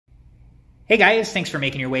Hey guys, thanks for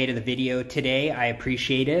making your way to the video today. I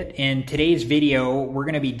appreciate it. In today's video, we're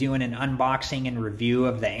going to be doing an unboxing and review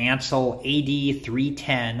of the Ancel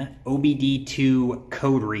AD310 OBD2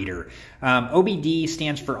 code reader. OBD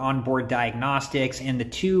stands for onboard diagnostics, and the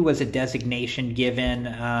 2 was a designation given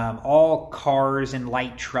all cars and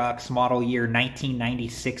light trucks model year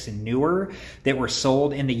 1996 and newer that were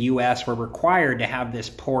sold in the US were required to have this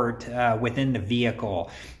port within the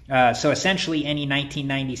vehicle. So essentially any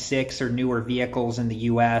 1996 or newer vehicles in the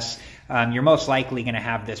US, you're most likely going to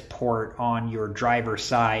have this port on your driver's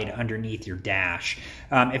side underneath your dash.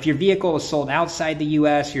 If your vehicle is sold outside the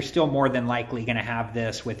US, you're still more than likely going to have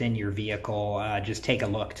this within your vehicle. Just take a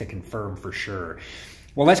look to confirm for sure.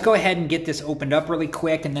 Well, let's go ahead and get this opened up really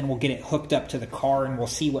quick, and then we'll get it hooked up to the car, and we'll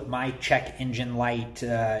see what my check engine light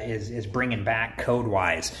is bringing back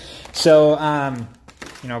code-wise. So,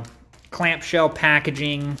 you know, clamshell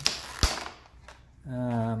packaging.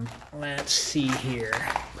 Let's see here.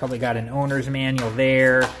 Probably got an owner's manual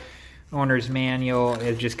there. Owner's manual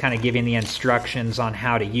is just kind of giving the instructions on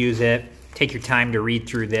how to use it. Take your time to read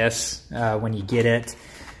through this when you get it.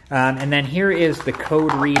 And then here is the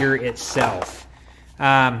code reader itself.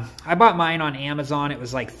 I bought mine on Amazon. It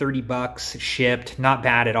was like 30 bucks shipped. Not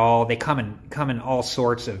bad at all. They come in all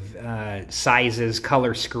sorts of sizes,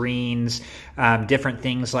 color screens, different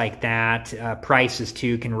things like that. Prices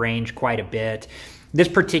too can range quite a bit. This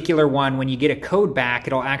particular one, when you get a code back,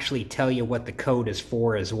 it'll actually tell you what the code is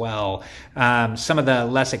for as well. Some of the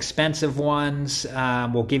less expensive ones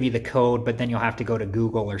will give you the code, but then you'll have to go to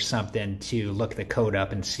Google or something to look the code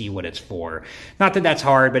up and see what it's for. Not that that's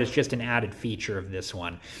hard, but it's just an added feature of this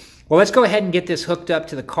one. Well, let's go ahead and get this hooked up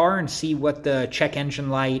to the car and see what the check engine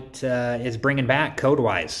light is bringing back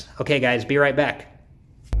code-wise. Okay, guys, be right back.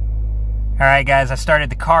 All right, guys, I started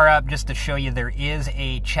the car up just to show you there is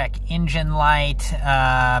a check engine light.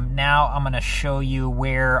 Now I'm going to show you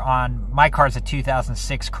where on my car's a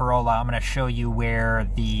 2006 Corolla. I'm going to show you where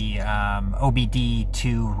the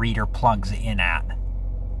OBD2 reader plugs in at.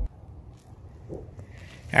 All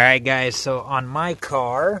right, guys, so on my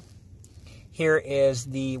car, here is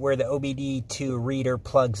where the OBD2 reader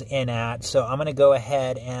plugs in at. So I'm going to go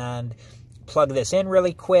ahead and plug this in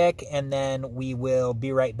really quick, and then we will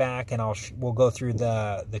be right back, and we'll go through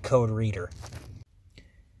the code reader.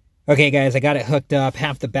 Okay, guys, I got it hooked up.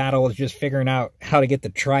 Half the battle is just figuring out how to get the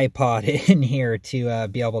tripod in here to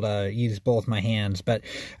be able to use both my hands. But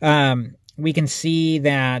we can see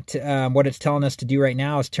that what it's telling us to do right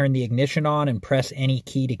now is turn the ignition on and press any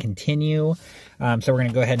key to continue. So we're going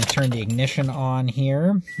to go ahead and turn the ignition on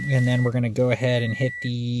here, and then we're going to go ahead and hit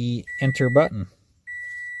the enter button.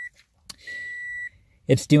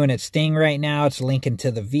 It's doing its thing right now. It's linking to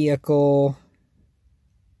the vehicle.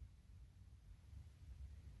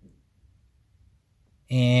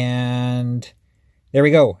 And there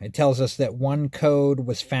we go. It tells us that one code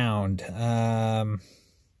was found. And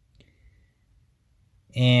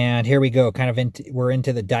here we go. We're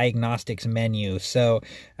into the diagnostics menu. So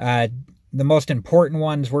the most important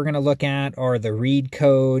ones we're going to look at are the read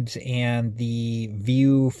codes and the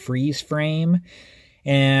view freeze frame.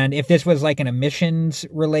 And if this was like an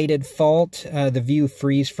emissions-related fault, the view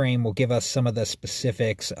freeze frame will give us some of the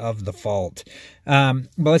specifics of the fault. But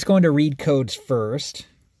let's go into read codes first.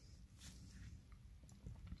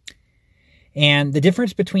 And the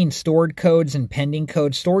difference between stored codes and pending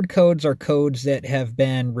codes: stored codes are codes that have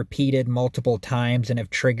been repeated multiple times and have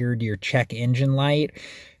triggered your check engine light.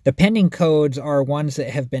 The pending codes are ones that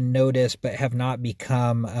have been noticed but have not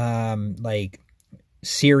become like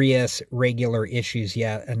serious regular issues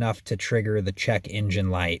yet enough to trigger the check engine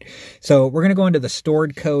light. So we're going to go into the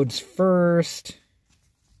stored codes first,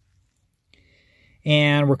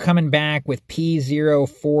 and we're coming back with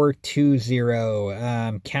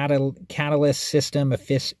P0420, catalyst system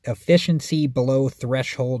efficiency below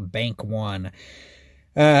threshold bank 1.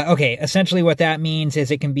 Okay, essentially what that means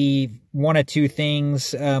is it can be one of two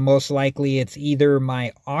things. Most likely it's either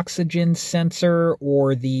my oxygen sensor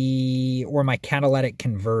or my catalytic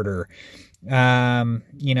converter.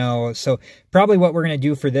 You know, so probably what we're going to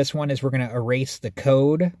do for this one is we're going to erase the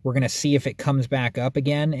code. We're going to see if it comes back up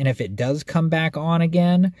again. And if it does come back on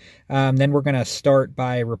again, then we're going to start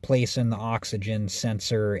by replacing the oxygen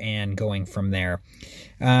sensor and going from there.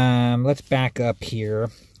 Let's back up here.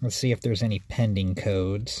 Let's see if there's any pending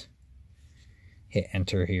codes. Hit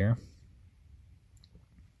enter here.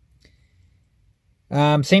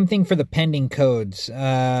 Same thing for the pending codes.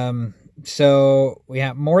 So we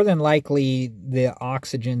have more than likely the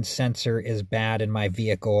oxygen sensor is bad in my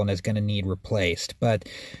vehicle and is going to need replaced. But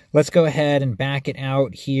let's go ahead and back it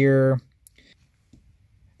out here.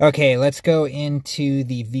 Okay, let's go into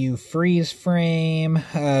the view freeze frame.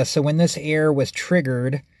 So when this error was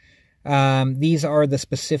triggered, these are the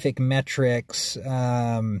specific metrics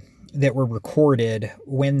that were recorded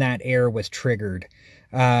when that error was triggered.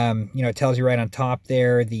 It tells you right on top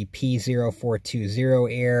there, the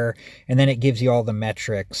P0420 error, and then it gives you all the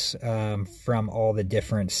metrics from all the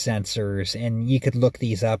different sensors. And you could look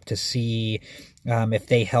these up to see if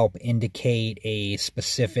they help indicate a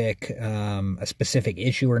specific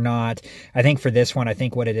issue or not. I think for this one, I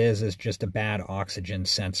think what it is just a bad oxygen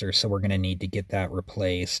sensor, so we're going to need to get that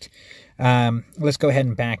replaced. Let's go ahead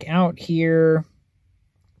and back out here.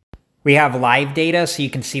 We have live data, so you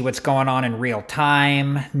can see what's going on in real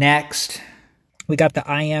time. Next, we got the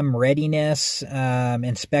IM readiness,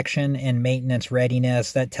 inspection and maintenance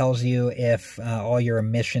readiness. That tells you if all your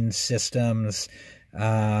emission systems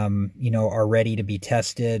are ready to be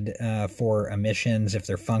tested for emissions, if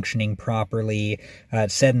they're functioning properly. It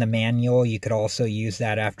said in the manual you could also use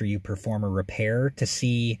that after you perform a repair to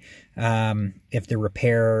see if the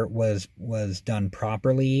repair was done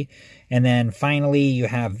properly. And then finally you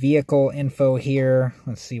have vehicle info here.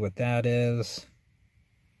 Let's see what that is.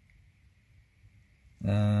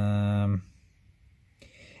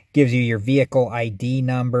 Gives you your vehicle ID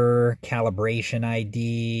number, calibration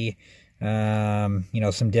ID,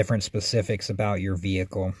 some different specifics about your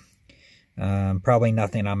vehicle. Probably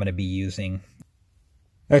nothing I'm going to be using.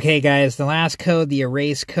 Okay, guys, the last code, the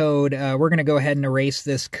erase code, we're going to go ahead and erase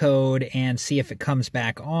this code and see if it comes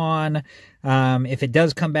back on. If it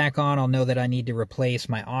does come back on, I'll know that I need to replace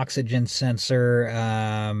my oxygen sensor.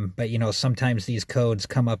 But, sometimes these codes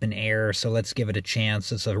come up in error, so let's give it a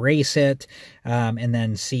chance. Let's erase it and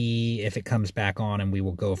then see if it comes back on, and we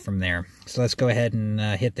will go from there. So let's go ahead and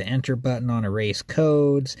hit the enter button on erase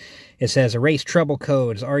codes. It says erase trouble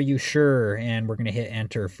codes. Are you sure? And we're going to hit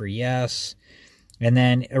enter for yes. And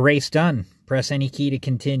then erase done. Press any key to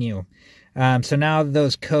continue. So now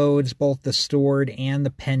those codes, both the stored and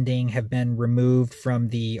the pending, have been removed from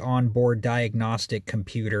the onboard diagnostic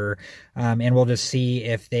computer. And we'll just see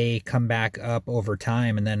if they come back up over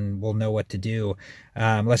time, and then we'll know what to do.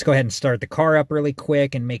 Let's go ahead and start the car up really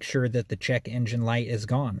quick and make sure that the check engine light is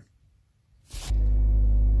gone.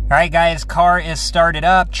 All right, guys, car is started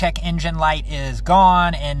up, check engine light is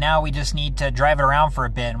gone, and now we just need to drive it around for a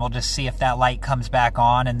bit, and we'll just see if that light comes back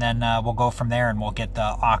on, and then we'll go from there, and we'll get the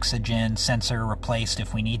oxygen sensor replaced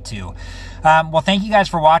if we need to. Well, thank you guys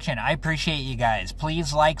for watching. I appreciate you guys.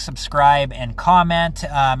 Please like, subscribe, and comment,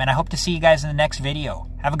 and I hope to see you guys in the next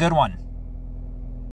video. Have a good one.